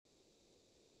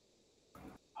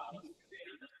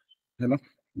Hello,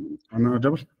 am I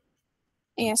audible?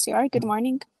 Yes, you are. Good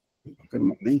morning. Good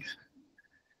morning.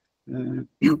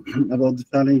 About the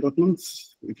filing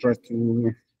documents, we try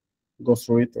to go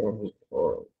through it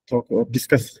or talk or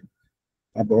discuss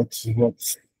about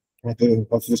what's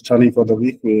the challenge for the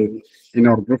week in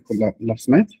our group last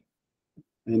night.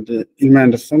 And in my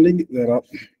understanding, there are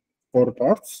 4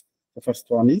 parts. The first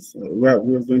one is we're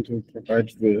going to provide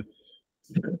the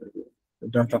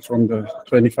data from the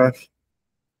 25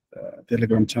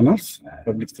 Telegram channels,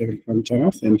 public Telegram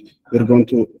channels, and we're going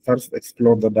to first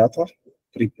explore the data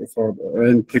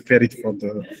and prepare it for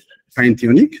the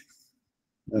fine-tuning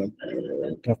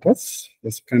purpose.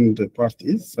 The second part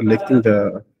is selecting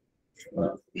the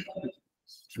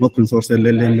open source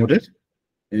LLM model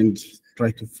and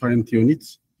try to fine-tune it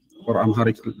for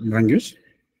Amharic language.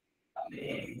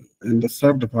 And the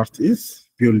third part is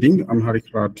building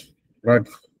Amharic RAG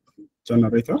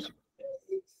generator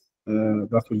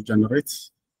that will generate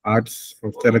ads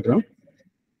for Telegram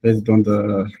based on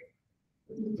the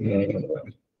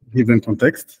given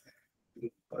context.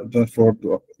 The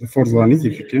fourth one is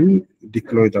if you can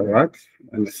deploy the RAG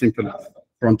and the simple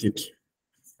front end.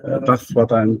 That's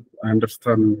what I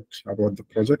understand about the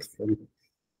project from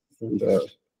the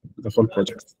whole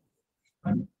project.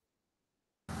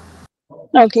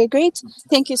 Okay, great.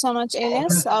 Thank you so much,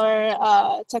 Elias.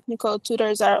 Our technical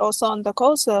tutors are also on the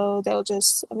call, so they'll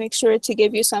just make sure to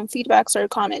give you some feedbacks or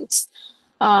comments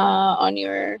on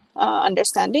your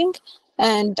understanding.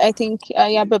 And I think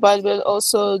Babal will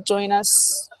also join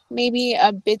us maybe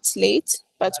a bit late,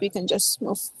 but we can just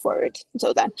move forward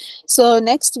until then. So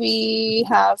next we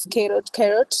have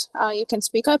Cohort. You can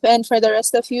speak up, and for the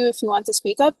rest of you, if you want to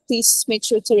speak up, please make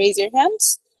sure to raise your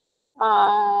hands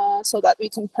so that we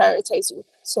can prioritize you.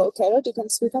 So Cohort, you can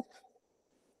speak up.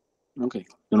 Okay.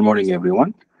 Good morning,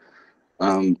 everyone.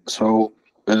 So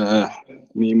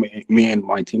me and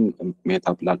my team met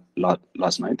up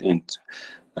last night and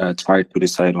tried to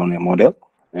decide on a model.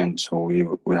 And so we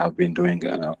have been doing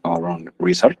our own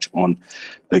research on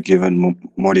the given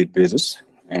model basis.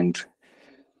 And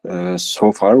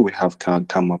so far we have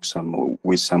come up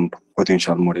with some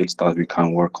potential models that we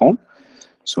can work on.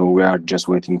 So we are just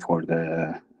waiting for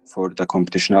the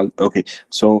computational. Okay.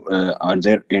 So are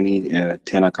there any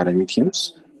 10 academic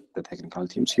teams, the technical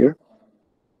teams here?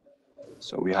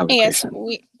 So we have a question.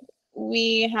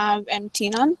 We have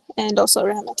Mtinan and also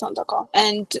Rahmat on the call.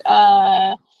 And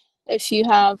if you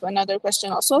have another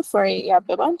question also for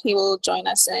Yabiban, he will join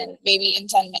us in maybe in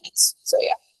 10 minutes. So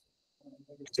yeah.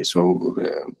 Okay, so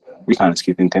we can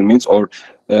skip in 10 minutes, or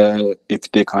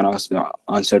if they can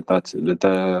answer that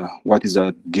what is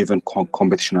a given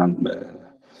computational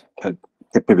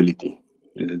capability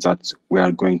that we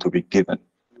are going to be given.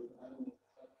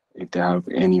 If they have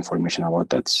any information about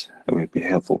that, it will be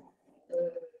helpful.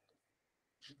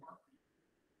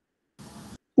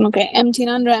 Okay,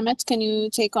 Mtinan, Rahmat, can you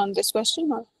take on this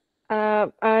question? Or?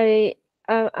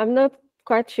 I'm not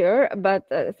quite sure, but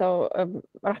so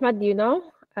Rahmat, do you know?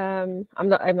 I'm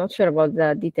not sure about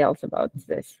the details about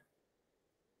this.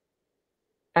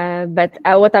 But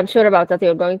what I'm sure about that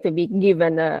you're going to be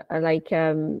given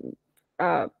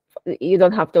you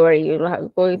don't have to worry. You're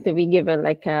going to be given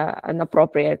like an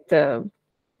appropriate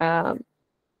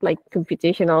like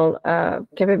computational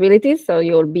capabilities, so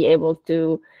you'll be able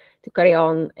to carry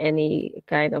on any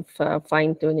kind of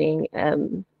fine tuning. I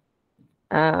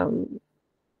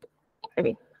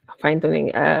mean, fine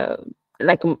tuning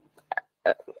like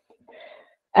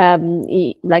the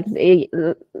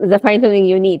fine tuning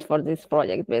you need for this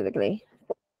project, basically.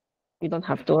 You don't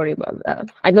have to worry about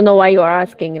that. I don't know why you are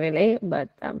asking, really, but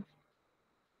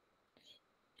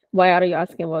why are you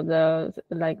asking about the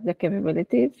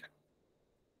capabilities?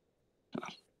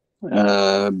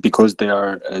 Because they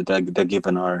are the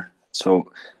given are, so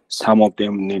some of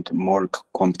them need more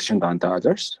competition than the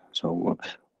others. So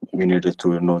we needed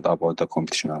to know about the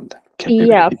competition and capability.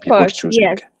 Yeah, of course.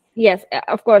 Yes,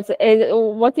 of course.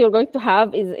 What you're going to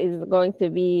have is going to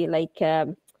be like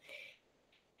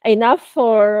enough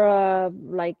for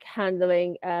like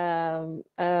handling how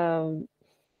to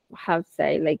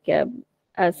say, like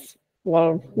as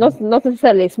well, not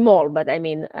necessarily small, but I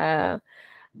mean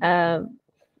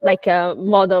like a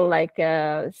model like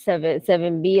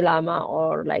 7B Llama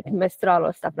or like Mistral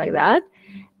or stuff like that,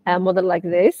 a model like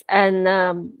this, and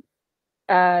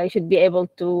you should be able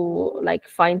to like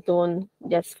fine tune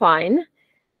just fine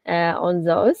on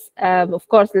those. Of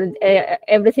course,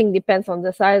 everything depends on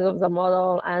the size of the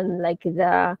model and like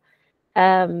the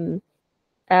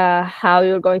how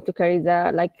you're going to carry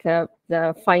the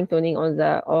fine tuning on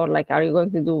or like are you going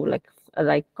to do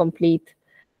like complete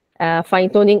fine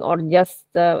tuning, or just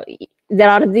there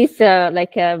are these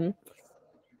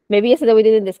maybe yesterday we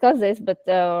didn't discuss this, but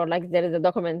like there is a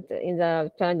document in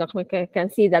the challenge document can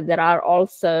see that there are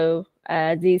also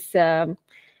these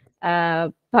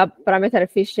parameter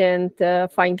efficient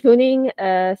fine tuning.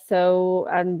 So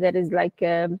and there is like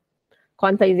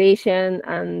quantization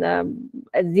and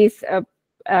these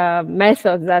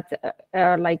methods that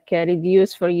are like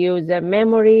reduce for you the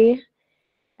memory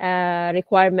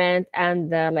requirement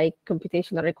and like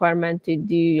computational requirement to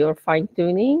do your fine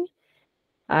tuning.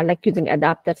 Like using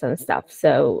adapters and stuff.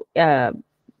 So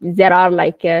there are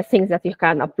like things that you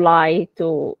can apply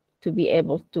to be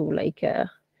able to like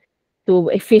to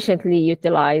efficiently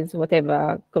utilize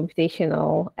whatever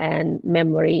computational and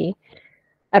memory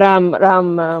RAM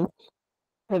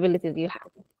abilities you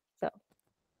have. So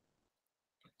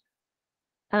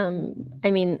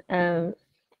I mean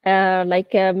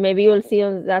like maybe you'll see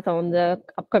that on the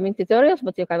upcoming tutorials,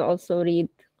 but you can also read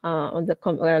on the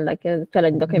like a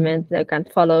challenge document. You can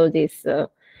follow these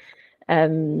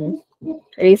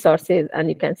resources, and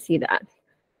you can see that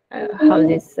how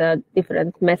these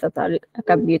different methods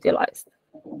can be utilized.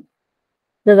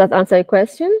 Does that answer your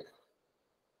question?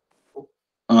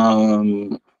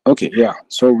 Okay, yeah.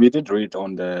 So we did read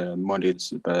on the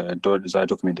models, the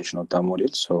documentation of the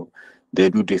models. So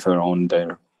they do differ on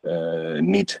their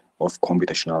need of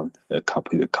computational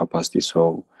capacity.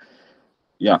 So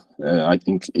yeah, I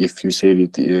think if you say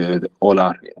it, all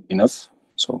are enough,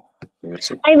 so we will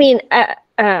see. I mean,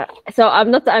 so I'm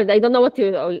not. I don't know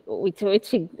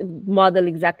which model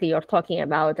exactly you're talking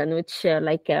about, and which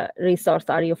like resource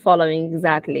are you following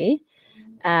exactly.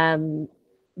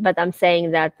 But I'm saying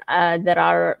that there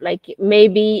are like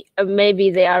maybe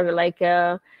they are like.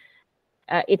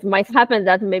 It might happen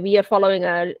that maybe you're following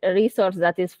a resource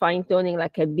that is fine-tuning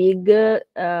like a big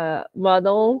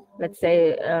model, let's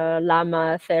say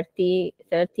Llama 13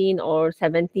 or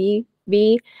 70B,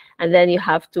 and then you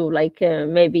have to like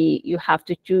maybe you have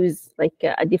to choose like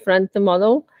a different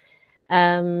model.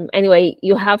 Anyway,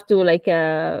 you have to like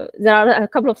there are a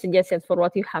couple of suggestions for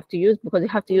what you have to use, because you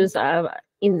have to use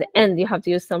in the end you have to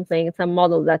use some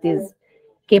model that is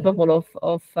capable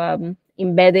of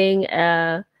embedding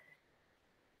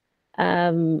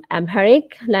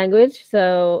Amharic language.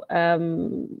 So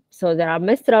so there are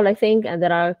Mistral, I think, and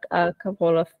there are a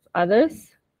couple of others.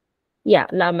 Yeah,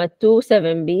 Llama 2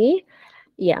 7B.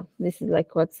 Yeah, this is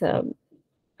like what's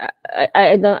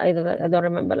I don't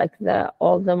remember like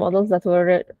all the models that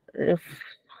were.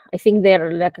 I think there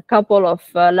are like a couple of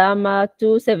Llama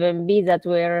 2 7B that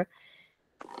were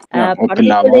Open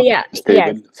Llama,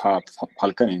 stable,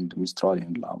 Falcon, and Mistral,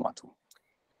 and Llama 2.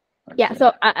 Yeah,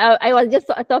 so I was just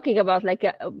talking about like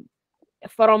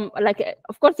from like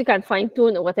of course you can fine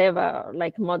tune whatever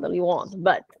like model you want,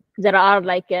 but there are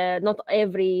like not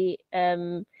every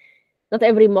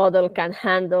model can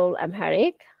handle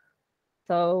Amharic.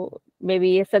 So maybe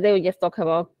yesterday we just talked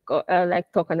about like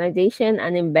tokenization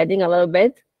and embedding a little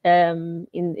bit in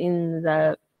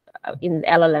the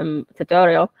LLM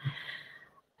tutorial.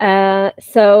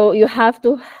 So you have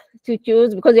to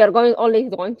choose, because you are only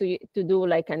going to do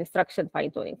like an instruction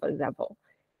fine tuning, for example.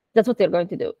 That's what you're going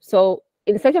to do. So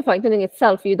in instruction fine tuning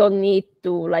itself, you don't need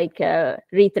to like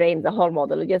retrain the whole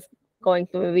model. You're just going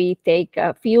to maybe take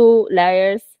a few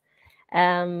layers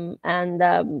and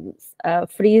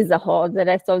freeze the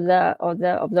rest of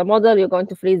the model. You're going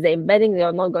to freeze the embedding.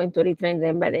 You're not going to retrain the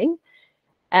embedding.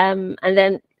 And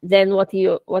then what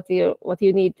you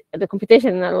need, the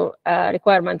computational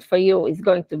requirement for you is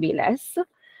going to be less.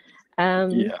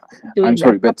 Yeah, I'm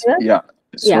sorry, but yeah.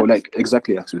 So like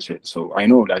exactly as you said. So I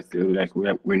know like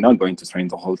we're not going to train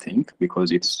the whole thing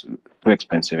because it's too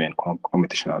expensive and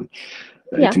computational.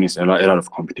 It needs a lot of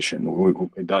competition.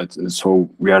 So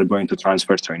we are going to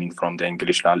transfer training from the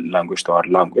English language to our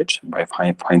language by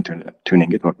fine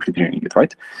tuning it or pre-tuning it,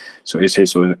 right? So it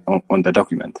says so on the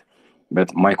document.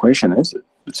 But my question is,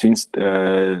 since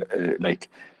like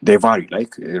they vary,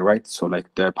 like right? So like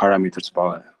the parameters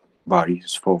vary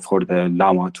for the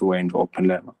Llama 2 and Open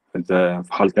Llama, the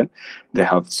Falcon, they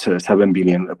have 7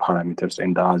 billion parameters,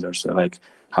 and the others like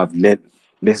have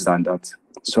less than that.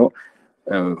 So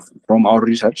from our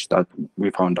research, that we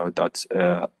found out that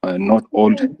not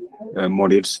all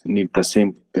models need the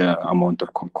same amount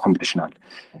of computational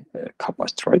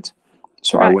capacity, right?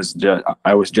 So right.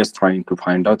 I was just trying to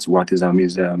find out what is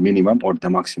the minimum or the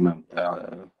maximum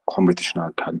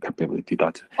computational capability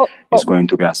that is going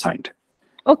to be assigned.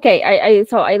 Okay,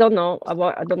 so I don't know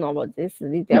about this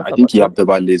details. Yeah, I think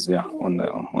Abdebal is on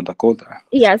the call there.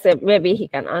 Yes, maybe he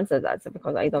can answer that,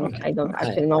 because I don't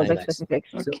actually know the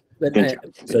specifics. So,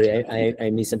 sorry,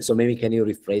 I missed it. So maybe can you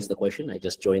rephrase the question? I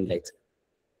just joined late.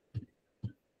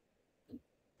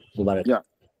 Mubarak.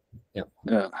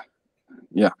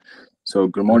 Yeah. So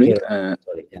good morning.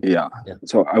 Sorry. Yeah.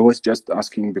 So I was just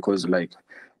asking because like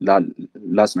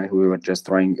last night we were just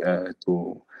trying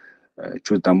to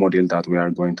choose the model that we are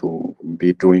going to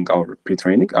be doing our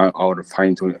pre-training, our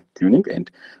fine-tuning,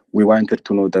 and we wanted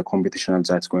to know the computational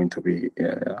that's going to be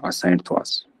assigned to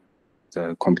us,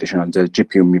 the computational, the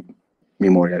GPU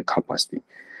memory capacity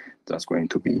that's going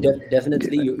to be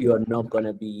definitely you are not going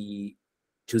to be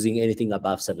choosing anything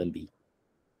above 7B.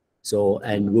 So,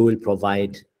 and we will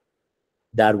provide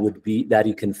that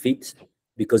you can fit,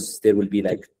 because there will be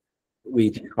like,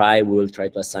 we will try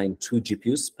to assign 2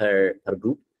 GPUs per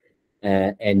group,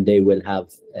 and they will have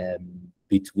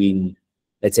between,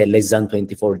 let's say, less than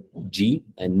 24G,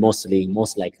 and most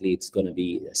likely it's going to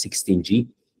be 16G,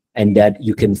 and that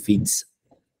you can fit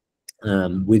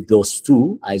with those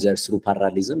 2, either through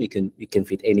parallelism. You can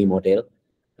fit any model,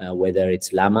 whether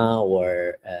it's Llama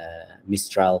or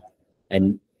Mistral,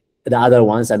 and the other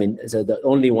ones, I mean, so the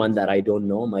only one that I don't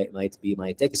know might be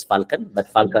my tech is Falcon,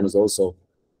 but Falcon is also,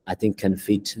 I think, can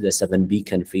fit, the 7B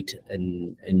can fit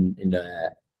in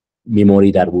the memory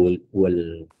that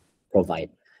will provide,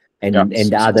 and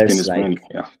the others like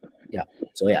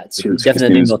so it's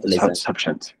definitely not less than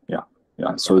sufficient.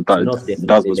 So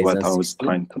that was what I was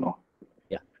trying to know.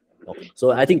 Okay, so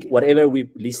I think whatever we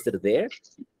listed there,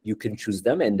 you can choose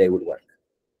them and they will work,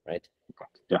 right?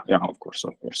 Yeah, of course.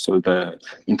 So the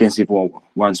intensive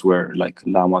ones were like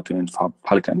Llama 2 and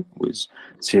Falcon with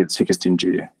 16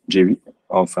 GB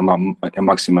of a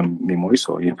maximum memory.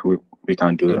 So if we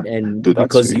can do that,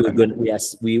 because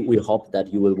we hope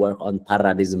that you will work on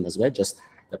parallelism as well, just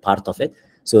a part of it.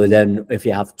 So then if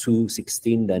you have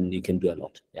 216, then you can do a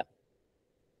lot. Yeah.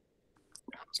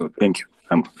 So thank you.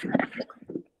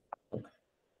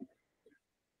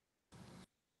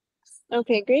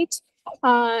 Okay, great.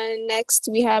 Next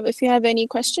we have, if you have any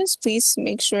questions, please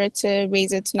make sure to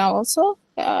raise it now also,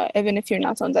 even if you're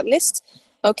not on the list.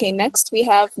 Okay, next we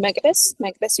have Megdas.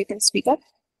 Megdas, you can speak up.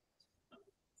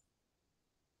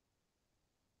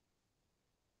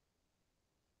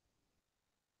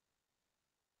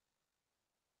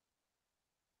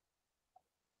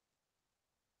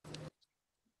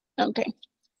 Okay.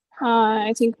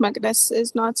 I think Megdas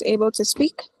is not able to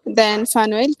speak. Then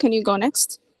Fanuel, can you go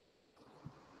next?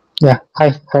 Yeah. Hi,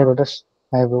 Rodas.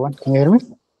 Hi, everyone. Can you hear me?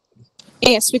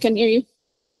 Yes, we can hear you.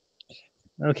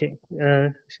 Okay.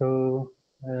 So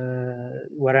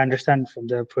what I understand from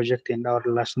the project in our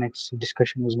last night's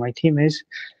discussion with my team is,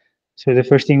 so the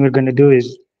first thing we're going to do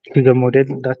is pick a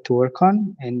model that to work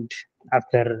on, and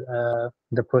after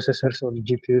the processors or the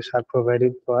GPUs are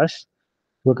provided for us,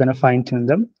 we're going to fine tune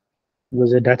them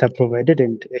with the data provided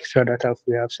and extra data if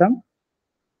we have some.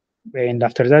 And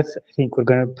after that, I think we're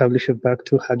going to publish it back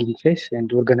to Hugging Face,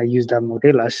 and we're going to use that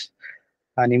model as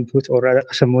an input or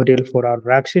as a model for our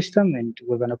RAG system, and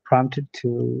we're going to prompt it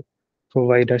to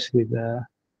provide us with a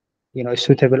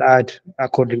suitable ad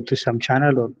according to some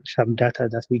channel or some data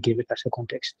that we give it as a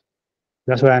context.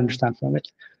 That's what I understand from it.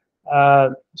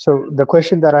 So the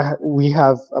question that we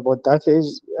have about that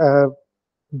is,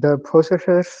 the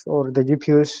processors or the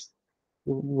GPUs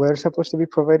were supposed to be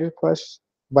provided to us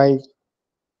by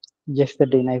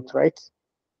yesterday night, right?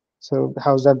 So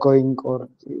how's that going, or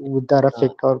would that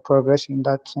affect our progress in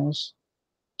that sense?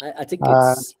 I think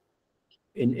it's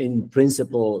in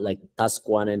principle, like task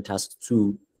 1 and task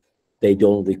 2, they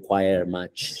don't require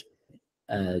much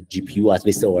GPU, at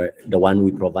least, or the one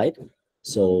we provide.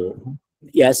 So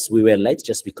yes, we were late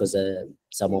just because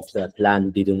some of the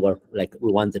plan didn't work like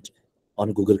we wanted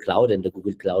on Google Cloud, and the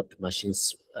Google Cloud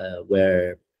machines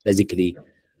were basically,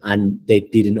 and they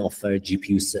didn't offer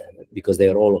GPUs because they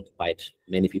are all occupied.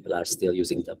 Many people are still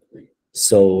using them.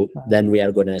 So then we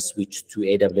are going to switch to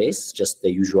AWS, just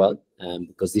the usual,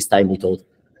 because this time we thought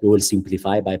we will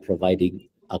simplify by providing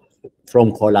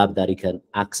from Colab that you can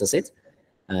access it.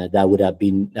 That would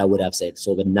have said.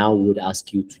 So but now we would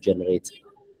ask you to generate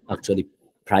actually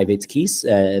private keys,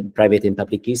 private and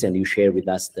public keys, and you share with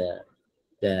us the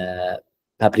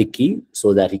public key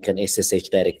so that you can SSH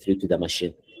directly to the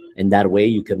machine. And that way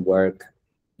you can work,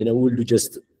 we'll do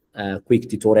just a quick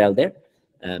tutorial there,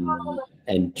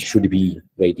 and should be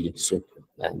ready soon.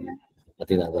 I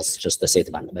think that was just a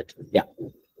setback, but yeah,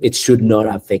 it should not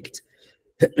affect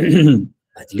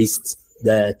at least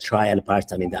the trial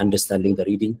part. I mean, the understanding, the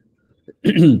reading,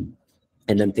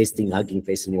 and then testing Hugging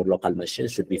Face in your local machine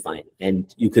should be fine.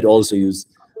 And you could also use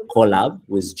Colab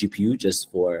with GPU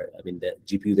just for, the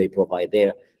GPU they provide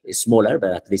there is smaller,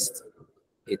 but at least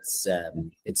it's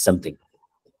something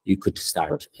you could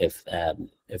start if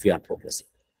you are progressing.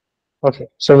 Okay,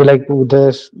 so like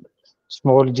this,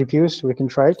 small GPUs, we can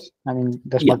try it. I mean,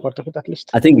 the small part of it at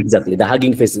least. I think exactly. The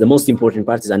Hugging Face, the most important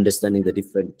part is understanding the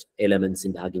different elements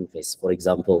in the Hugging Face. For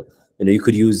example, you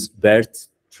could use BERT,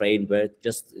 train BERT,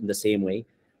 just in the same way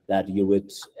that you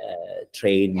would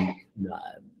train,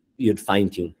 you'd fine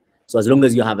tune. So as long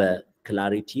as you have a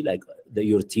clarity, like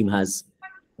your team has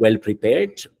well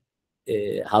prepared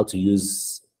how to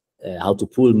use, how to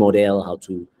pull model, how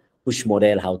to push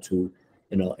model, how to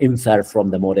infer from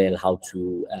the model, how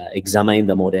to examine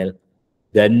the model,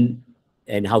 then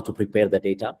and how to prepare the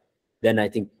data, then I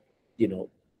think the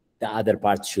other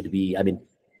part should be, I mean,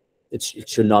 it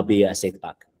should not be a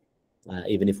setback,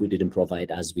 even if we didn't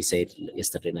provide, as we said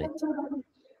yesterday night.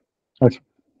 Okay.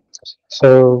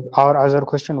 So our other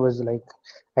question was like,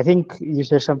 I think you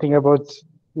said something about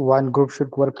one group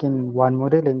should work in one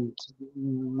model and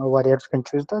nobody else can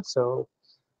choose that. So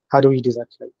how do we do that?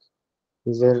 Like,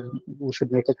 we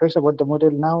should make a choice about the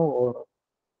model now, or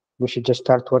we should just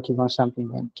start working on something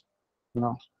and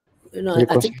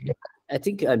I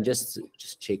think I'm just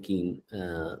checking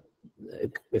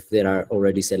if there are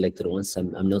already selected ones.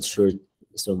 I'm not sure,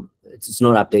 so it's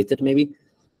not updated maybe.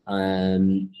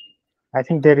 I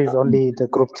think there is only the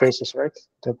group choices, right?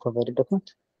 The provided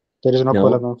document. There is no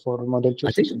column for model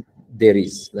choices. I think there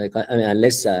is, like, I mean,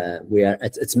 unless we are,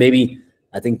 it's maybe,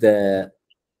 I think the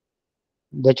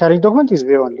challenge document is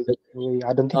there only.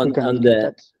 I don't think we can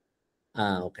edit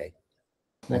that. Okay.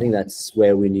 I think that's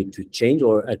where we need to change,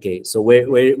 or okay. So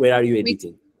where are you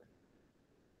editing?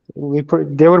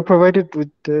 They were provided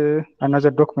with another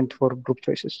document for group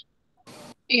choices.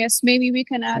 Yes, maybe we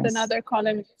can add another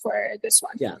column for this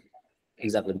one. Yeah,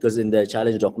 exactly. Because in the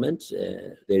challenge document,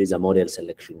 there is a model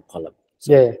selection column.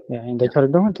 So, yeah. In the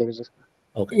challenge document, there is.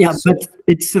 Okay. Yeah, so, but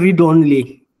it's read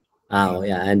only. Oh,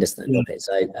 yeah, I understand. Yeah. Okay,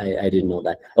 so I didn't know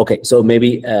that. Okay, so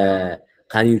maybe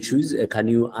can you choose? Can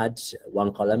you add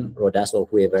one column, Rodas or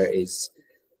whoever is?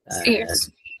 Yes.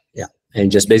 Yeah,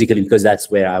 and just basically because that's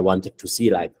where I wanted to see,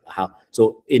 like, how.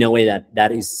 So in a way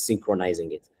that is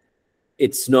synchronizing it.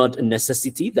 It's not a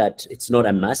necessity, that it's not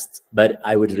a must, but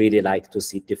I would really like to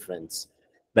see difference.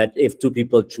 But if two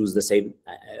people choose the same,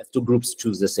 if two groups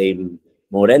choose the same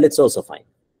model, it's also fine.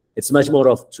 It's much more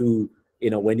of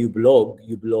when you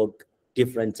blog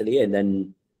differently, and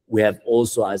then we have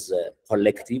also, as a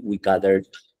collective, we gathered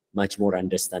much more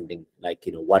understanding, like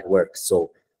what works.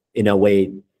 So in a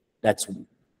way, that's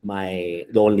the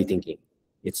only thinking.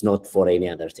 It's not for any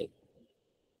other thing.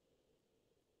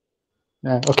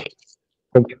 Okay,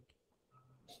 thank you.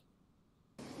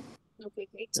 Okay,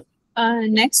 great.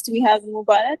 Next we have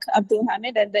Mubarak, Abdul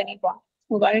Hamid, and then Iba.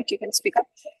 Mubarak, you can speak up.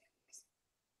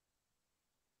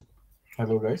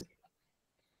 Hello, guys.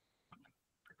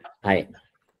 Hi,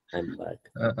 I'm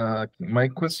back. My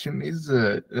question is,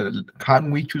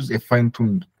 can we choose a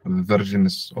fine-tuned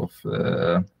versions of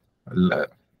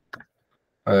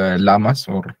llamas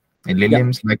or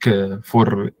LLMs, like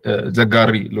for the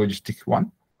Gary logistic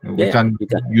one? We can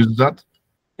use that?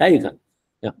 Yeah, you can.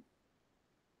 Yeah.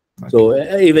 Okay. So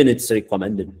even it's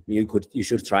recommended. You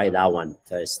should try that one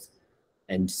first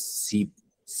and see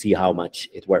how much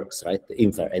it works, right? The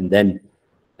infer, and then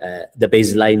the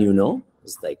baseline,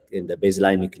 is like in the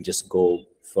baseline you can just go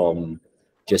from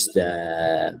just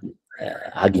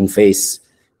Hugging Face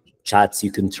chats.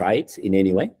 You can try it in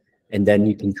any way, and then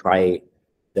you can try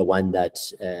the one that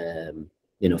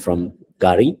from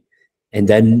Gary, and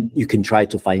then you can try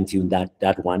to fine tune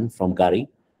that one from Gary,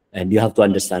 and you have to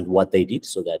understand what they did.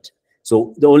 So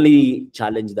the only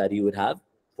challenge that you would have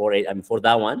for it, I mean, for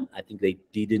that one, I think they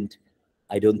didn't.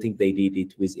 I don't think they did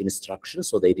it with instruction,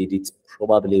 so they did it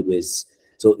probably with.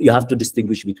 So you have to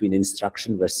distinguish between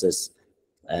instruction versus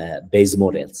base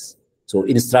models. So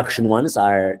instruction ones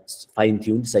are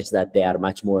fine-tuned such that they are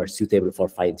much more suitable for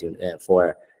fine-tune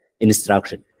for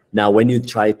instruction. Now, when you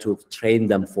try to train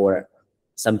them for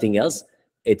something else,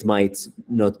 it might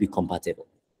not be compatible.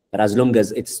 But as long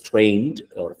as it's trained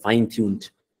or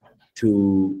fine-tuned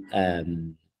to,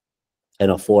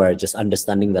 for just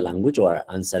understanding the language or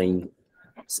answering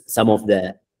some of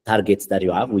the targets that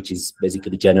you have, which is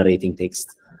basically generating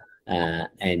text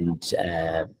and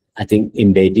I think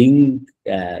embedding.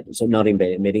 So not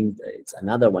embedding, it's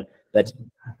another one. But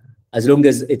as long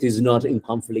as it is not in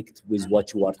conflict with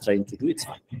what you are trying to do, it's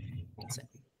fine.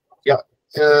 Yeah,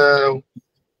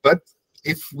 but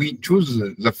if we choose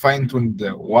the fine-tuned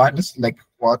ones, like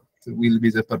what will be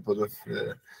the purpose of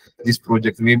this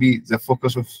project? Maybe the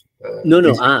focus of no.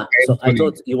 So I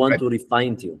thought you want to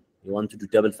refine tune. You want to do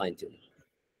double fine tune.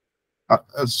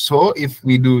 So if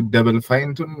we do double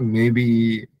fine tune,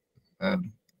 maybe.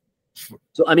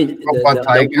 So I mean,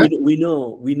 we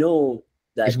know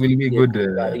that it will be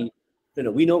good.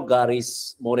 we know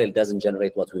Gary's model doesn't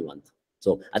generate what we want.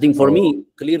 So I think for me,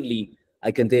 clearly,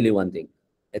 I can tell you one thing.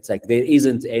 It's like there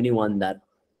isn't anyone that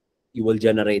you will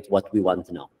generate what we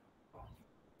want now,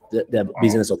 the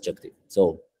business objective.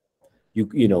 So you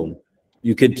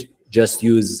could just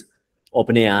use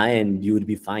OpenAI and you would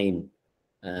be fine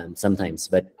sometimes,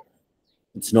 but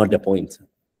it's not the point.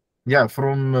 Yeah,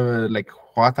 from like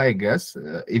what I guess,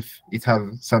 if it has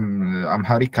some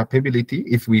Amharic capability,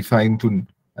 if we fine tune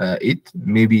it,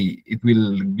 maybe it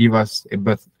will give us a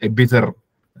better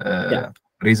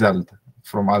result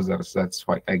from others. That's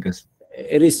why I guess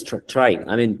it is trying.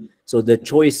 I mean, so the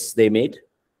choice they made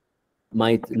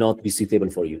might not be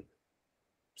suitable for you.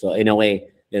 So in a way,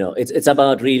 it's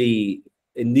about really,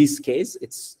 in this case,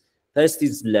 it's first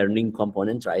is learning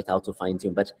component, right? How to fine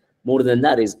tune, but more than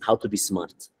that is how to be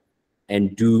smart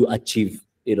and do achieve,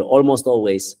 almost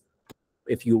always,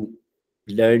 if you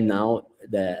learn now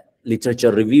the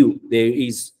literature review,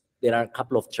 there are a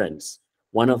couple of trends.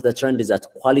 One of the trend is that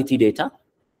quality data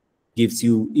gives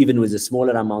you, even with a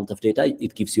smaller amount of data,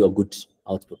 it gives you a good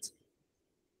output.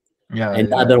 Yeah.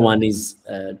 And the other one is,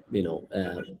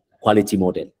 quality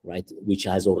model, right? Which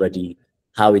has already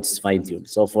how it's fine-tuned.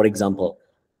 So for example,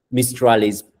 Mistral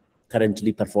is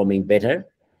currently performing better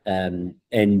and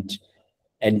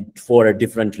for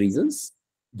different reasons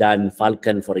than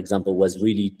Falcon, for example, was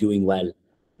really doing well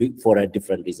for a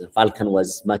different reason. Falcon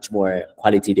was much more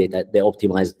quality data. They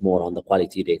optimized more on the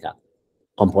quality data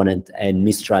component, and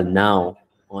Mistral now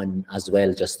on as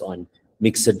well, just on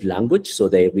mixed language. So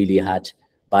they really had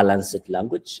balanced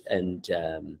language and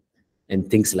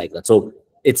things like that. So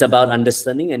it's about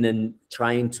understanding and then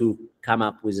trying to come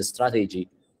up with a strategy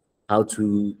how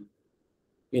to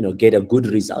get a good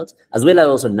result, as well as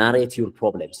also narrate your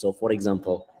problem. So for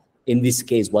example, in this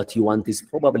case, what you want is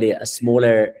probably a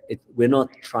smaller, we're not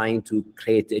trying to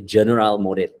create a general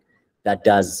model that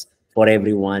does for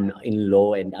everyone in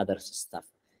law and other stuff.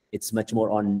 It's much more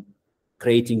on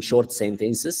creating short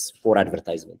sentences for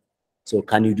advertisement. So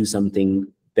can you do something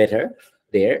better?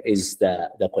 There is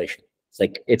the question.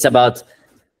 It's about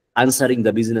answering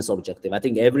the business objective. I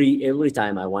think every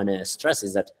time I want to stress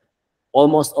is that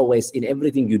almost always in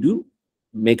everything you do,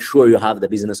 make sure you have the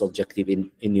business objective in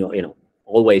your,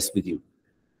 always with you.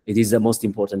 It is the most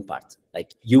important part.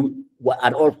 Like you,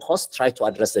 at all costs, try to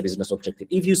address the business objective.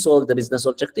 If you solve the business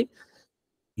objective,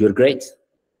 you're great,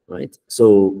 right?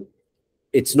 So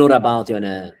it's not about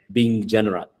being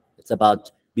general. It's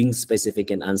about being specific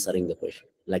and answering the question,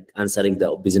 like answering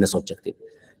the business objective.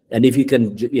 And if you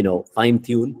can, fine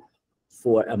tune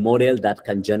for a model that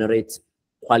can generate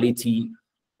quality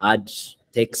ad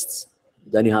texts,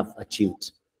 then you have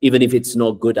achieved. Even if it's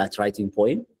not good at writing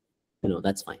point,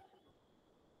 that's fine.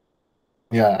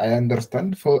 Yeah, I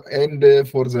understand. For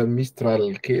the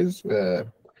Mistral case,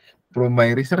 from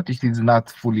my research, it is not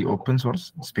fully open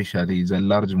source, especially the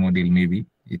large model. Maybe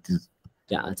it is.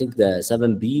 Yeah, I think the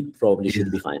 7B probably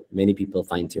should be fine. Many people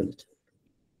fine tune it.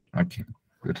 Okay,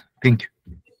 good. Thank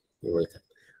you. You're welcome.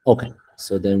 Okay,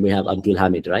 so then we have Abdul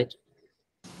Hamid, right?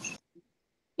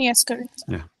 Yes, correct.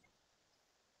 Yeah.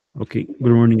 Okay.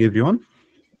 Good morning, everyone.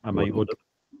 Am I audible?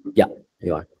 Yeah,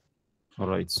 you are. All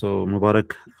right. So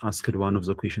Mubarak asked one of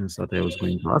the questions that I was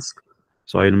going to ask.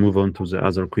 So I'll move on to the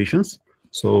other questions.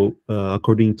 So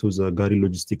according to the Gary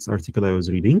Logistics article I was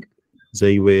reading,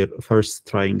 they were first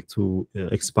trying to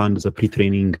expand the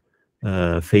pre-training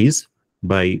phase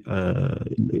by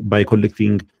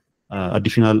collecting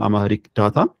additional Amharic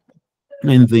data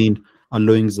and then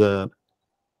allowing the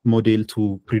model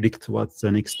to predict what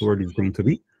the next word is going to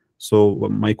be. So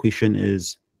my question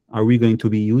is, are we going to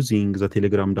be using the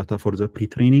Telegram data for the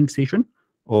pre-training session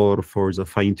or for the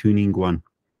fine-tuning one?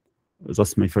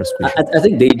 That's my first question. I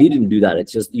think they didn't do that.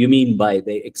 It's just, you mean by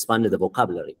they expanded the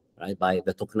vocabulary, right? By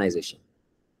the tokenization.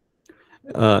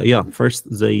 Yeah, first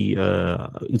they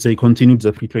continued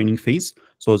the pre-training phase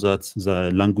so that the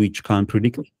language can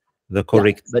predict the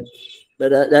correct. Yeah,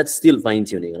 but that's still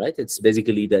fine-tuning, right? It's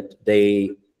basically that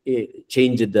they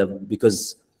changed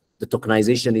because the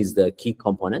tokenization is the key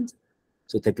component.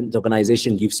 So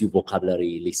tokenization gives you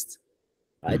vocabulary list,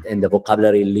 right? And the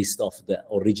vocabulary list of the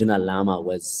original llama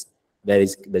was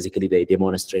basically they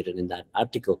demonstrated in that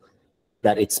article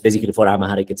that it's basically for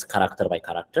Amharic, it's character by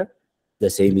character. The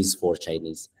same is for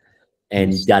Chinese.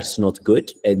 And that's not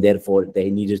good. And therefore they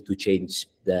needed to change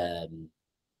the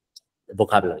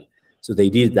vocabulary. So they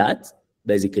did that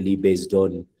basically based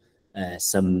on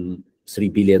some 3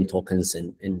 billion tokens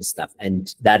and stuff.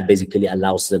 And that basically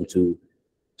allows them to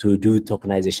do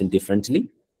tokenization differently.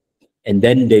 And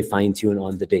then they fine tune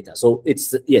on the data. So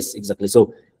it's, yes, exactly.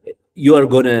 So you are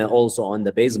going to also on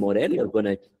the base model, you're going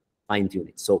to fine tune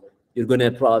it. So you're going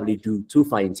to probably do 2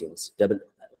 fine-tunes. The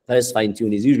first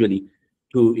fine-tune is usually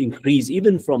to increase,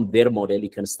 even from their model, you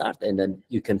can start, and then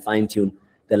you can fine-tune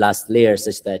the last layer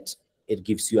such that it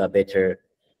gives you a better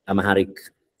Amharic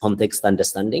context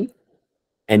understanding.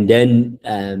 And then,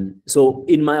 so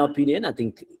in my opinion, I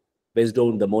think based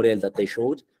on the model that they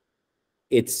showed,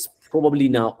 it's probably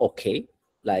now okay,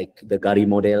 like the Gari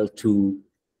model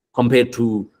compared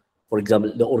to, for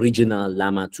example, the original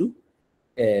Llama 2,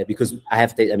 because we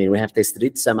have tested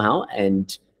it somehow,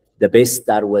 and the best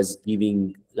that was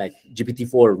giving, like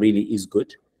GPT-4 really is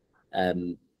good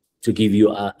to give you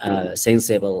a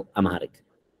sensible Amharic.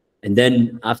 And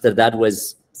then after that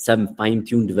was some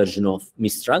fine-tuned version of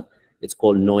Mistral. It's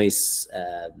called Noise,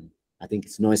 I think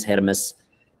it's Noise Hermes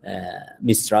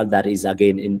Mistral. That is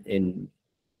again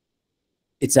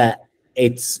it's a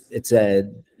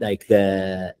like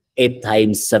the 8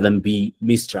 times 7B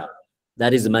Mistral.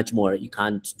 That is much more. You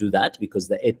can't do that because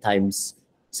the 8 times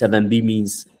 7B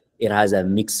means it has a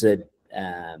mixed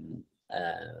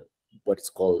what's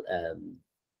called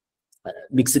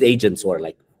mixed agents, or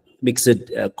like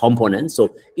mixed components.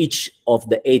 So each of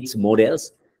the 8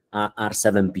 models are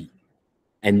 7B.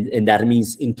 And that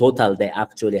means in total, they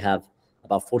actually have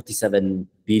about 47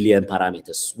 billion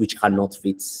parameters, which cannot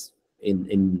fit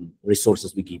in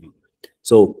resources we give you.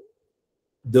 So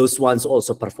those ones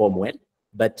also perform well,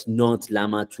 but not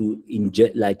Llama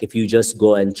 2. Like if you just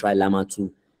go and try Llama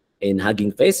 2 in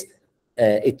Hugging Face,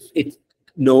 it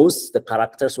knows the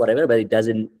characters, whatever, but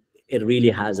it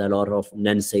really has a lot of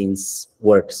nonsense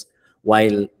words,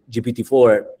 while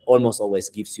GPT-4 almost always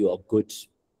gives you a good,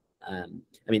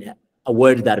 a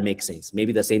word that makes sense.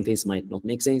 Maybe the sentence might not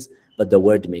make sense, but the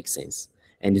word makes sense.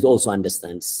 And it also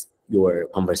understands your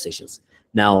conversations.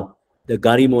 Now, the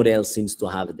Gari model seems to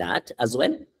have that as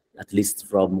well, at least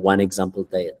from one example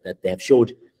that they have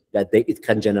showed, that it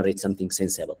can generate something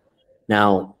sensible.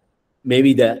 Now,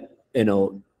 maybe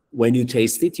when you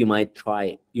taste it, you might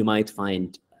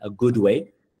find a good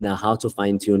way now how to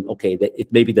fine tune. Okay,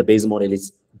 maybe the base model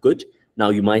is good. Now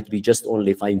you might be just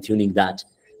only fine tuning that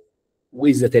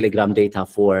with the Telegram data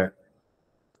for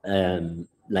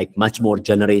like much more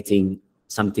generating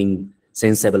something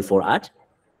sensible for ad.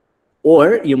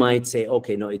 Or you might say,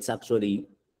 okay, no, it's actually,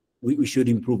 we should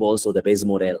improve also the base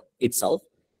model itself,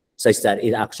 such that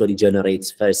it actually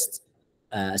generates first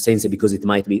sense, because it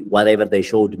might be whatever they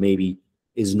showed maybe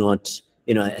is not,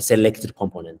 a selected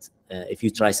component. If you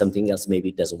try something else, maybe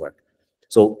it doesn't work.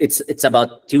 So it's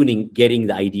about tuning, getting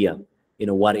the idea,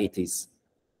 what it is.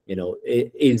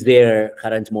 Is their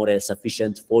current model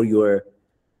sufficient for your,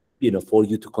 for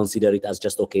you to consider it as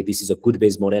just, okay, this is a good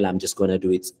base model, I'm just going to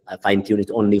do it, fine tune it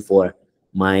only for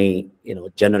my,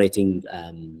 generating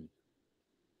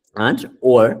ad,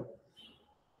 or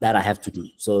that I have to do.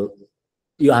 So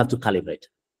you have to calibrate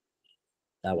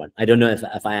that one. I don't know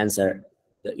if I answer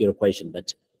your question,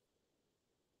 but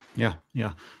yeah.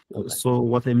 Okay. So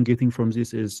what I'm getting from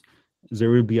this is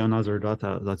there will be another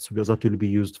data that will be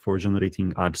used for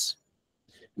generating ads.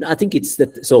 No, I think it's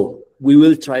that. So we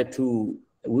will try to.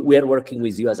 We are working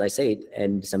with you, as I said,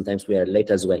 and sometimes we are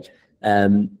late as well.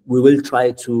 We will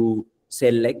try to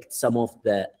select some of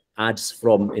the ads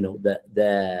from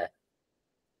the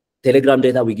Telegram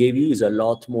data we gave you is a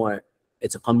lot more.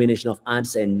 It's a combination of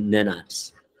ads and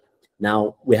non-ads.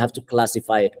 Now we have to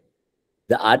classify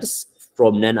the ads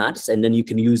from non-ads, and then you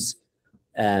can use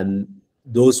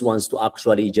those ones to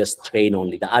actually just train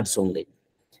only the ads only.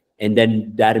 And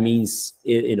then that means,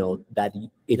 that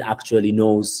it actually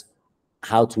knows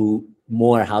how to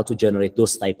generate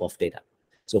those type of data.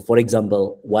 So for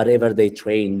example, whatever they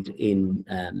trained in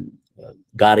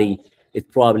Gari,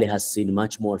 it probably has seen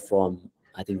much more from,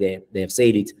 I think they have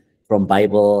said it, from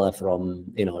Bible, from,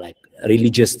 like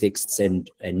religious texts and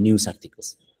news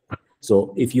articles.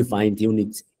 So if you fine tune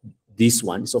it, this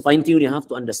one, so fine tune, you have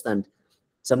to understand,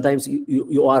 sometimes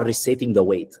you are resetting the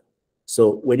weight.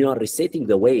 So when you are resetting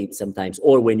the weight sometimes,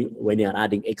 or when you are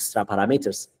adding extra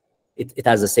parameters, it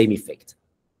has the same effect.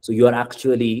 So you are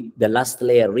actually, the last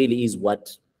layer really is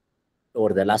what, or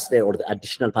the last layer or the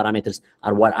additional parameters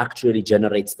are what actually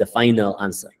generates the final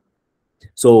answer.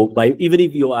 So even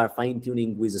if you are fine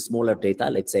tuning with a smaller data,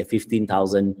 let's say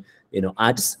 15,000,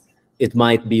 ads, it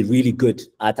might be really good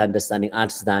at understanding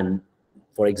ads than,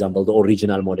 for example, the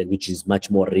original model, which is much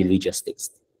more religious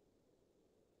text.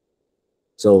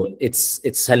 So it's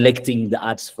selecting the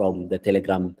ads from the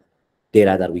Telegram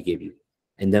data that we gave you,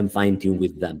 and then fine tune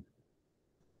with them.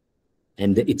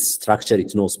 And its structure,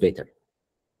 it knows better.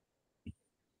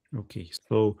 Okay,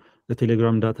 so the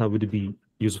Telegram data would be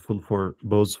useful for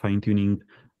both fine-tuning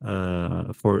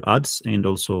for ads and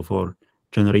also for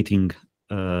generating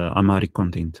Amharic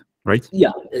content. right?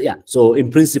 Yeah, yeah. So in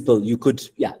principle, you could,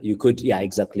 yeah,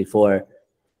 exactly. For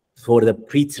the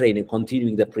pre-training,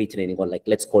 continuing the pre-training, or like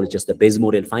let's call it just the base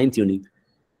model fine-tuning,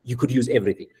 you could use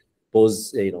everything.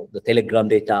 Both, the Telegram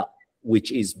data,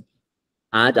 which is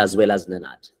add as well as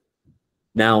non-add.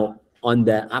 Now, on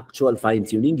the actual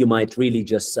fine-tuning, you might really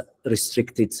just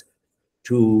restrict it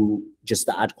to just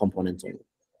the add component only.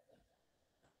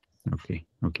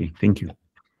 Okay, thank you.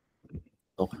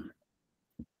 Okay.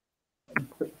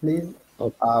 Please,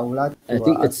 Okay. I would like to I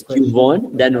think ask it's question.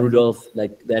 Yvonne, then Rudolph,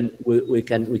 then we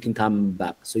can come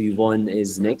back. So Yvonne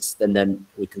is next, and then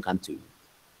we can come to you.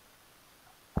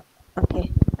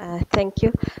 Okay, thank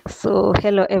you. So,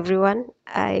 hello everyone.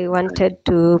 I wanted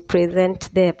to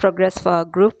present the progress for our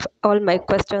group. All my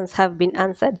questions have been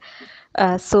answered.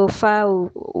 So far,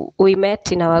 we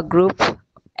met in our group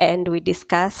and we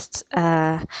discussed,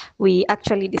 we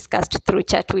actually discussed through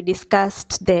chat, we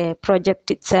discussed the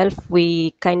project itself.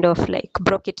 We kind of like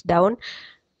broke it down.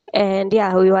 And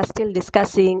yeah, we were still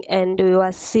discussing and we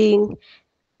were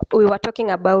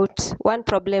talking about one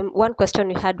question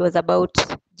we had was about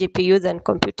GPUs and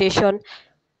computation.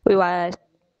 We were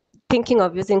thinking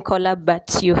of using Colab,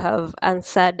 but you have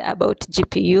answered about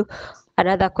GPU.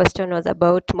 Another question was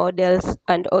about models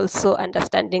and also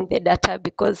understanding the data,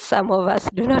 because some of us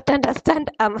do not understand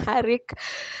Amharic,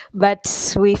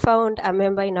 but we found a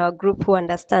member in our group who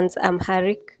understands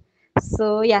Amharic.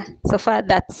 So yeah, so far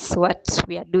that's what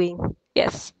we are doing.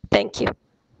 Yes, thank you.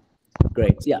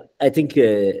 Great. Yeah, I think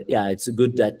it's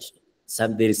good that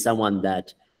there is someone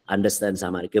that understands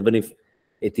Amharic, even if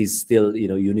it is still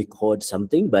unique code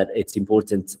something, but it's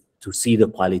important to see the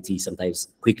quality sometimes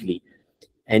quickly.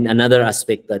 And another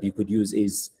aspect that you could use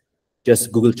is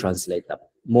just Google Translate.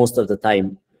 Most of the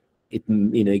time, it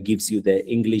gives you the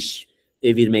English.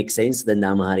 If it makes sense, then the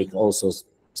Amharic also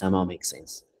somehow makes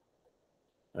sense.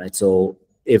 Right. So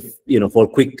if for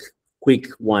quick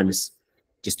ones,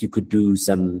 just you could do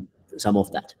some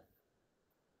of that.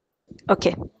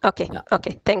 Okay. Yeah.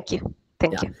 Okay. Thank you.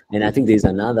 Thank you. And I think there's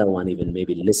another one, even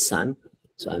maybe Lisan.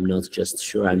 So I'm not just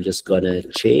sure. I'm just gonna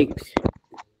check.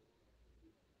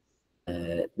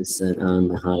 Lisan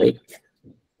Amharic.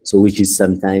 So which is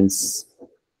sometimes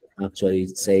actually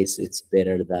it says it's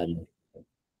better than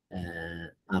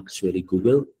actually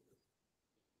Google.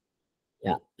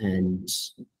 Yeah, and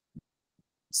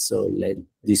so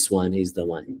this one is the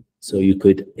one. So you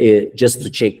could just to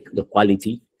check the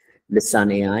quality,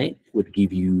 Lisan AI would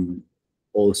give you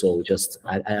also just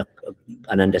an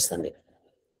understanding.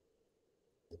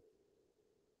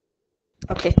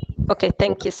 Okay.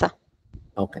 Thank you, sir.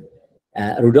 Okay.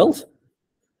 Rudolph?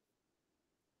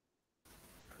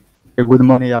 Good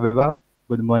morning, everyone.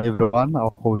 Good morning, everyone. I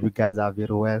hope you guys are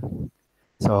very well.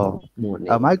 So,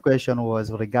 my question was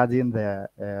regarding the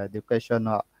question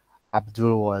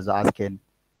Abdul was asking.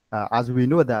 As we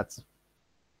know that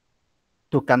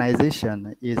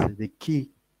tokenization is the key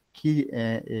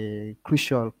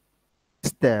crucial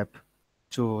step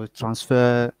to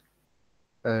transfer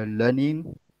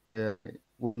learning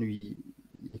when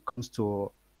it comes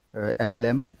to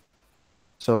LM.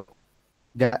 So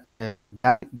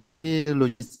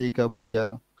logistic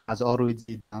has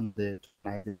already done the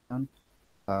tokenization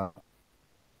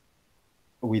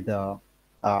with the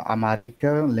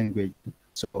American language.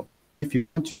 So if you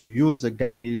want to use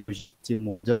the logistic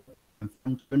model and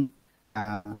function,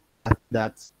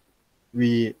 that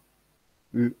we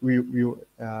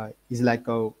is like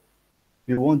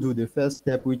we won't do the first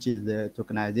step, which is the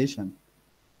tokenization.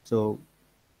 So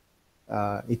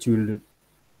it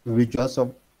will just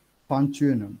fine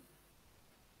tune.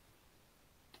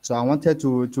 So I wanted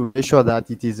to make sure that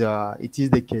it is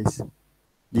the case.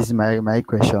 This is my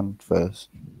question first.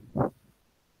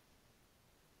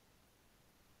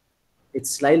 It's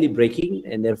slightly breaking,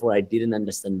 and therefore I didn't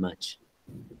understand much.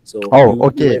 So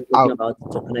okay. You were talking about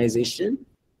tokenization.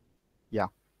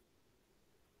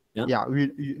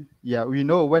 We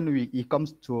know when it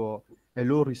comes to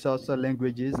low resource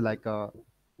languages like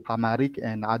Amharic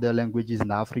and other languages in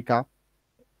Africa,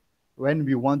 when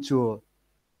we want to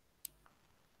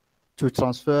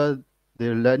transfer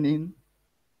the learning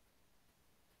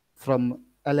from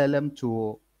LLM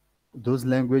to those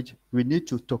languages, we need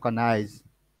to tokenize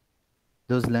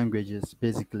those languages.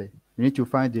 Basically, we need to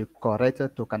find the correct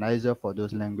tokenizer for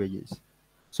those languages.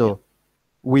 So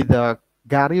with the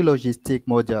Gary logistic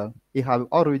model, it has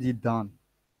already done.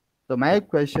 So my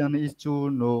question is to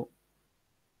know,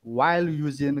 while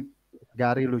using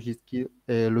Gary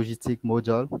logistic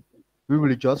model, we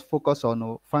will just focus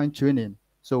on fine tuning.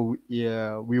 So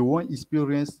we won't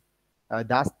experience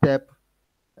that step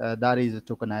that is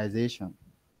tokenization.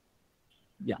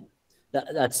 Yeah.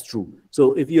 That's true.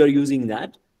 So if you are using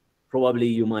that, probably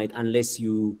you might, unless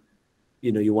you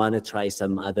want to try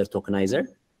some other tokenizer.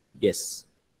 Yes,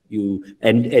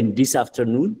 and this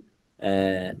afternoon,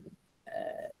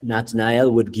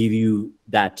 Nathaniel would give you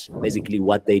that, basically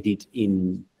what they did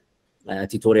in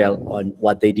tutorial on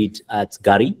what they did at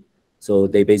Gary. So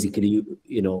they basically,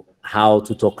 how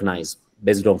to tokenize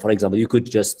based on, for example, you could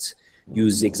just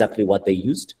use exactly what they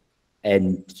used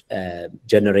and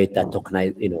generate that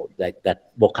tokenize, like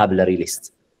that vocabulary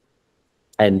list.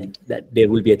 And that there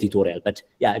will be a tutorial. But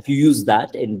yeah, if you use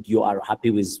that and you are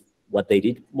happy with what they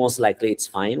did, most likely it's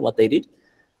fine what they did.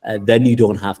 Then you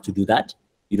don't have to do that.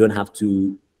 You don't have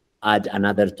to add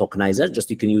another tokenizer.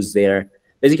 Just you can use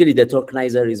basically the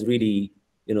tokenizer is really,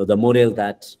 the model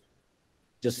that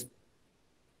just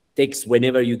takes,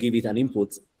 whenever you give it an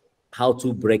input, how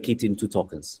to break it into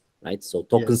tokens, right? So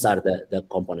tokens are the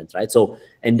component, right? So,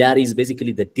 and that is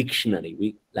basically the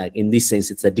dictionary. Like in this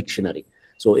sense, it's a dictionary.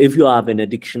 So if you have in a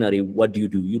dictionary, what do?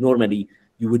 You normally,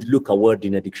 you would look a word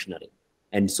in a dictionary.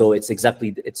 And so it's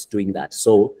doing that.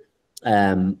 So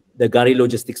the Gary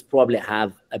Logistics probably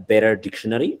have a better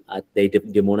dictionary. They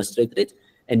demonstrated it.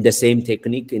 And the same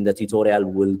technique in the tutorial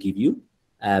will give you.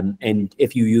 And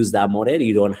if you use that model,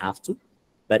 you don't have to.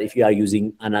 But if you are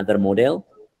using another model,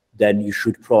 then you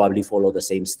should probably follow the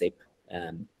same step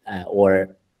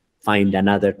or find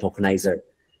another tokenizer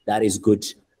that is good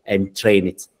and train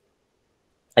it.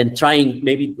 And trying,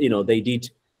 maybe, they did,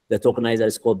 the tokenizer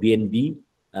is called BNB,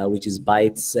 which is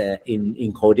bytes in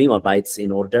encoding or bytes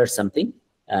in order, something.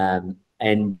 And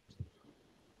then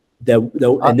there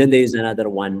is another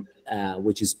one,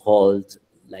 which is called,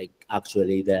 like,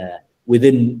 actually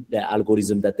within the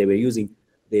algorithm that they were using,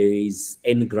 there is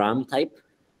n-gram type.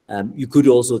 You could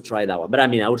also try that one. But I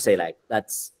mean, I would say, like,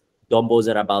 don't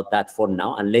bother about that for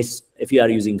now, unless if you are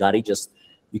using Gary,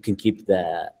 you can keep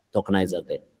the tokenizer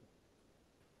there.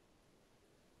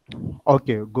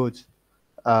 Okay, good.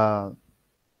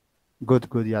 Good,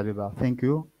 Yabiba. Thank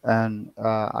you. And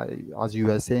as you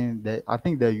were saying, I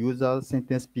think they use a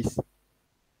sentence piece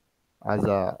as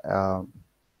a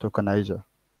tokenizer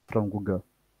from Google.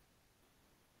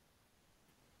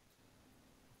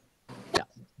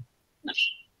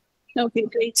 Okay,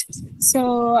 great.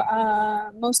 So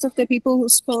most of the people who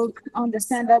spoke on the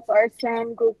stand-up are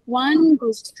from group 1,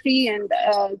 group 3, and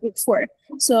group 4.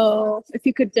 So if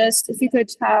you could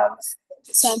have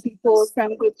some people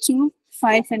from group 2,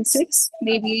 5, and 6,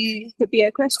 maybe it could be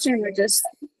a question, or just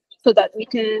so that we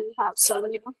can have some,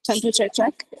 temperature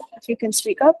check. If you can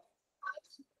speak up.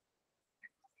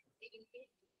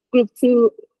 Group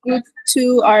 2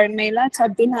 are Mailat,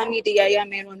 Abdulhamid, Yaya,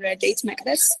 Meron, Redate,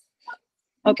 Mekdes.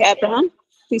 Okay, Abraham,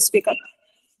 please speak up.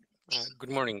 Good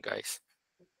morning, guys.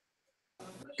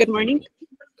 Good morning.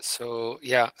 So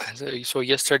yeah, so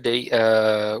yesterday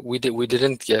we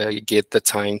didn't get the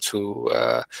time to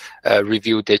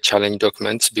review the challenge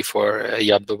documents before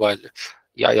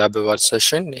Yabawal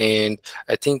session, and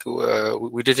I think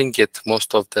we didn't get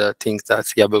most of the things that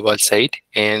Yabawal said.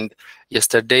 And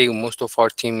yesterday, most of our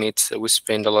teammates, we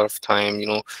spent a lot of time,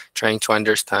 trying to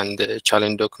understand the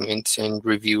challenge documents and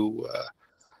review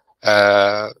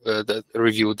some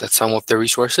of the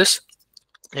resources,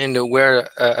 and we're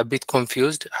a bit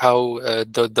confused how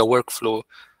the workflow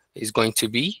is going to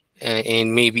be,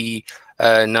 and maybe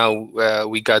now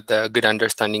we got the good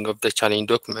understanding of the challenge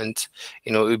document.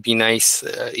 It would be nice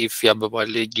if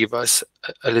Yabawali give us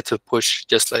a little push,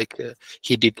 just like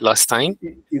he did last time.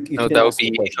 That would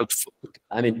be helpful.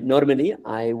 I mean, normally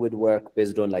I would work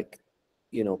based on, like,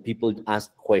 people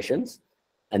ask questions,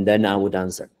 and then I would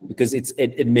answer, because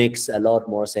it makes a lot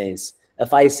more sense.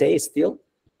 If I say still,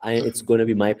 it's going to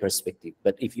be my perspective.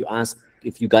 But if you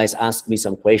guys ask me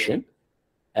some question,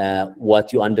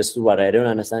 what you understood, what I don't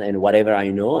understand, and whatever I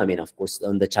know, I mean, of course,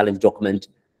 on the challenge document,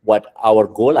 what our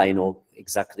goal, I know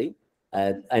exactly,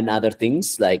 and other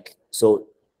things, like, so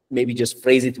maybe just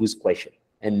phrase it with question.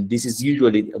 And this is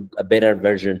usually a better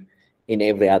version in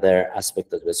every other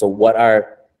aspect of it. So what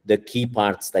are the key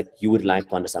parts like you would like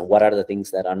to understand? What are the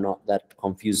things that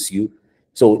confuse you?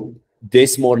 So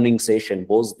this morning session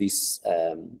was this,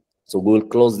 so we'll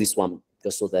close this one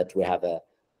just so that we have the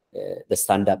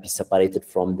stand-up is separated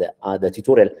from the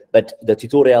tutorial. But the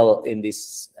tutorial in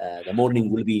this, the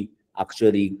morning, will be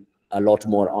actually a lot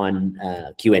more on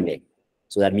Q&A.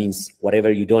 So that means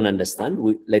whatever you don't understand,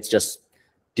 let's just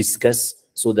discuss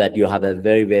so that you have a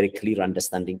very, very clear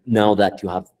understanding now that you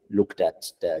have looked at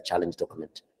the challenge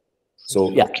document.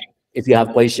 So yeah, if you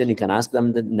have questions, you can ask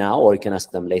them now, or you can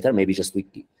ask them later, maybe just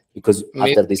weekly, because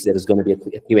after this, there is going to be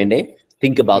a Q&A.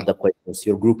 Think about the questions.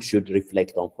 Your group should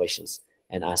reflect on questions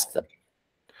and ask them.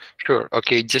 Sure.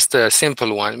 Okay, just a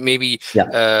simple one. Maybe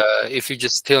if you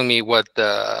just tell me what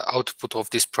the output of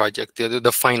this project,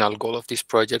 the final goal of this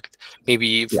project,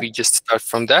 maybe if we just start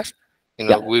from that, you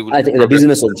know, we will. I think the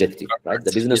business objective, right?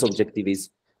 The business objective is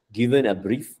given a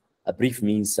brief. A brief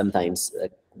means sometimes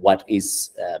what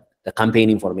is the campaign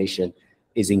information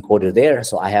is encoded there.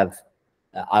 So I have,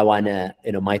 I wanna,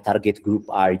 you know, my target group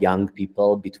are young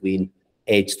people between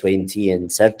age 20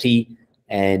 and 30.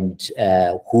 And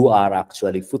who are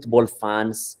actually football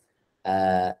fans,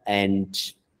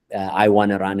 and I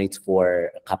want to run it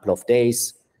for a couple of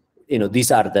days. You know, these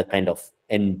are the kind of,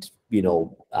 and you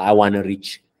know, I want to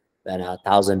reach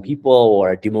 1,000 people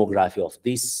or a demography of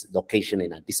this location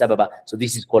in Addis Ababa. So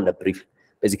this is called a brief.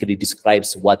 Basically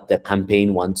describes what the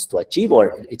campaign wants to achieve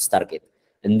or its target.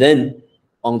 And then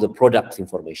on the product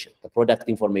information, the product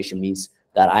information means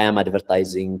that I am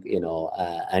advertising, you know,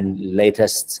 and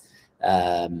latest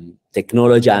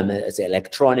technology,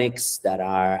 electronics that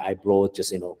are, I brought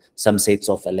just, you know, some sets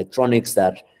of electronics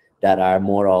that are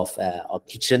more of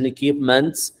kitchen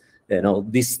equipment, you know,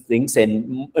 these things.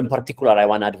 And in particular, I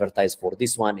want to advertise for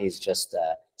this one is just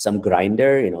some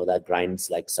grinder, you know, that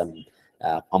grinds like some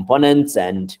components,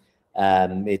 and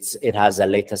it has a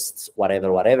latest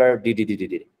whatever.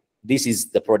 This is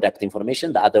the product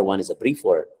information. The other one is a brief,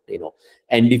 or, you know,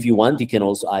 and if you want, you can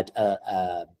also add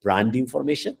brand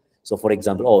information. So for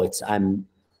example, I'm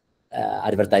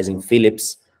advertising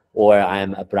Philips, or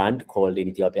I'm a brand called in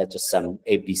Ethiopia, just some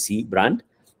ABC brand.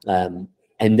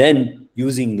 And then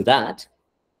using that,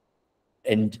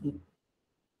 and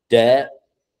the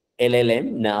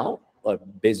LLM now, or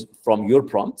based from your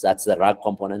prompts, that's the RAG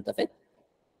component of it,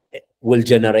 will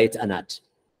generate an ad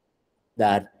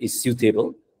that is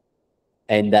suitable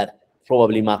and that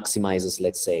probably maximizes,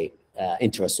 let's say,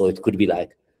 interest. So it could be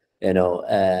like, you know,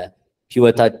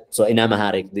 so in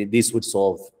Amharic, this would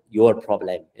solve your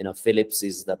problem. You know, Philips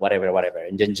is the whatever,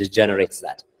 and then just generates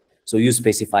that. So you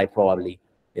specify probably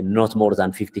in not more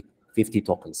than 50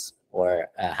 tokens or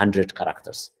 100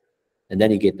 characters, and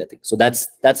then you get that thing. So that's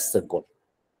the goal.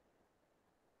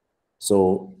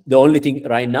 So the only thing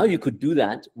right now, you could do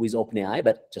that with OpenAI,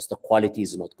 but just the quality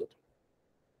is not good.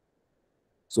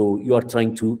 So you are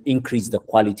trying to increase the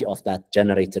quality of that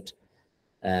generated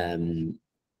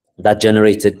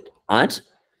ad,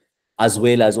 as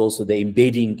well as also the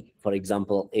embedding. For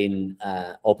example, in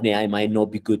OpenAI might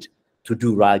not be good to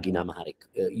do RAG in Amharic,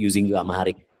 using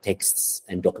Amharic texts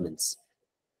and documents.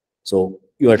 So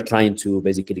you are trying to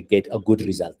basically get a good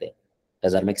result there.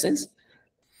 Does that make sense?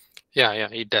 Yeah,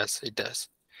 it does.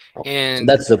 Okay. And so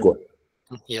that's the goal.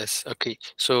 Yes. Okay.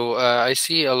 So I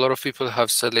see a lot of people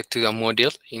have selected a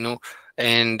model, you know,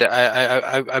 and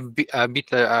I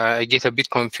get a bit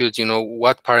confused. You know,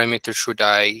 what parameters should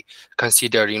I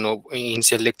consider, you know, in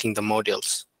selecting the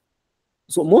models?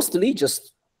 So mostly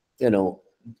just, you know,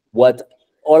 what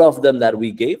all of them that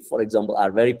we gave, for example,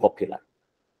 are very popular,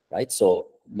 right? So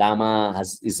Llama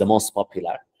is the most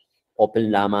popular.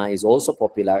 Open Llama is also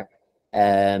popular.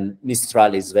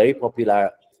 Mistral is very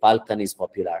popular. Falcon is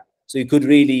popular. So you could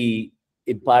really,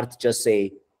 in part, just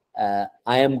say, I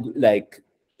am like,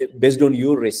 based on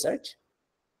your research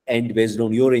and based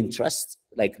on your interest,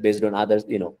 like based on others,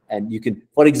 you know, and you can,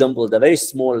 for example, the very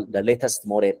small, the latest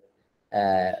model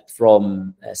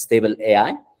from Stable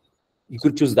AI, you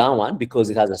could choose that one because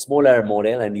it has a smaller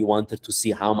model and you wanted to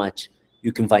see how much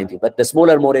you can find it. But the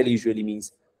smaller model usually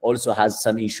means also has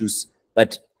some issues,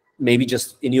 but maybe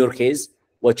just in your case,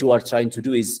 what you are trying to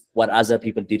do is what other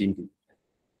people didn't do.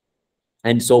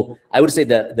 And so I would say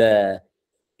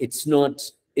it's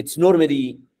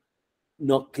normally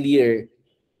not clear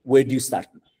where do you start.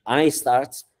 I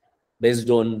start based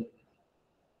on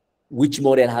which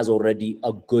model has already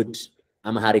a good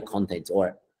Amharic content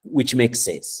or which makes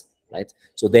sense, right?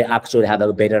 So they actually have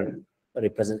a better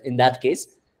represent. In that case,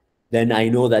 then I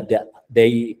know that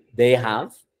they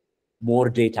have more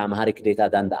data, Amharic data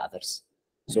than the others.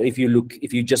 So if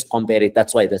you just compare it,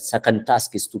 that's why the second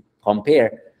task is to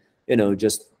compare, you know,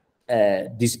 just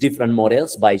these different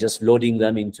models by just loading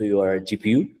them into your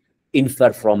GPU,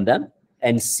 infer from them,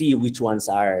 and see which ones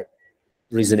are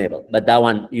reasonable. But that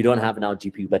one, you don't have now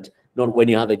GPU, but not when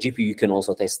you have a GPU, you can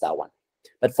also test that one.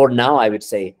 But for now, I would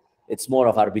say it's more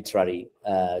of arbitrary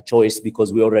choice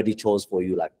because we already chose for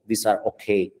you, like these are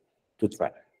okay to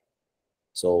try.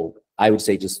 So I would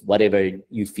say just whatever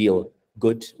you feel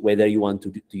good, whether you want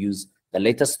to use the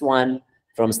latest one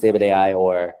from Stable AI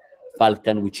or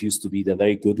Falcon, which used to be the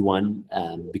very good one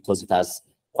because it has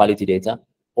quality data,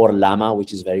 or Llama,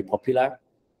 which is very popular,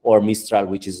 or Mistral,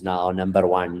 which is now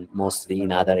 #1 mostly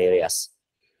in other areas.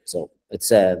 So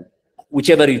it's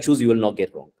whichever you choose, you will not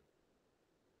get wrong.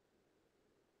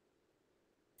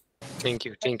 Thank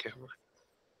you. Thank you.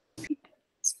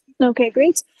 Okay,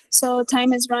 great. So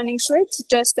time is running short.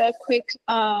 Just a quick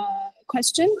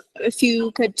question. If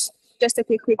you could, just a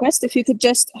quick request, if you could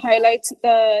just highlight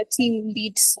the team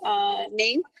lead's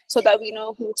name so that we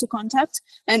know who to contact.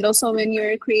 And also when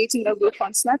you're creating a group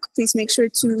on Slack, please make sure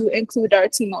to include our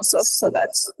team also so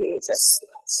that we just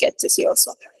get to see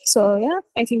also. So yeah,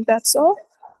 I think that's all.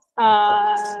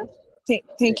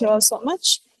 Thank you all so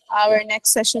much. Our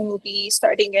next session will be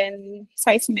starting in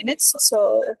 5 minutes.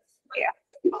 So yeah.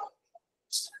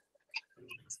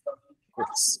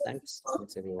 Thanks. Thanks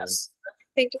everyone.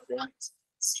 Thank you.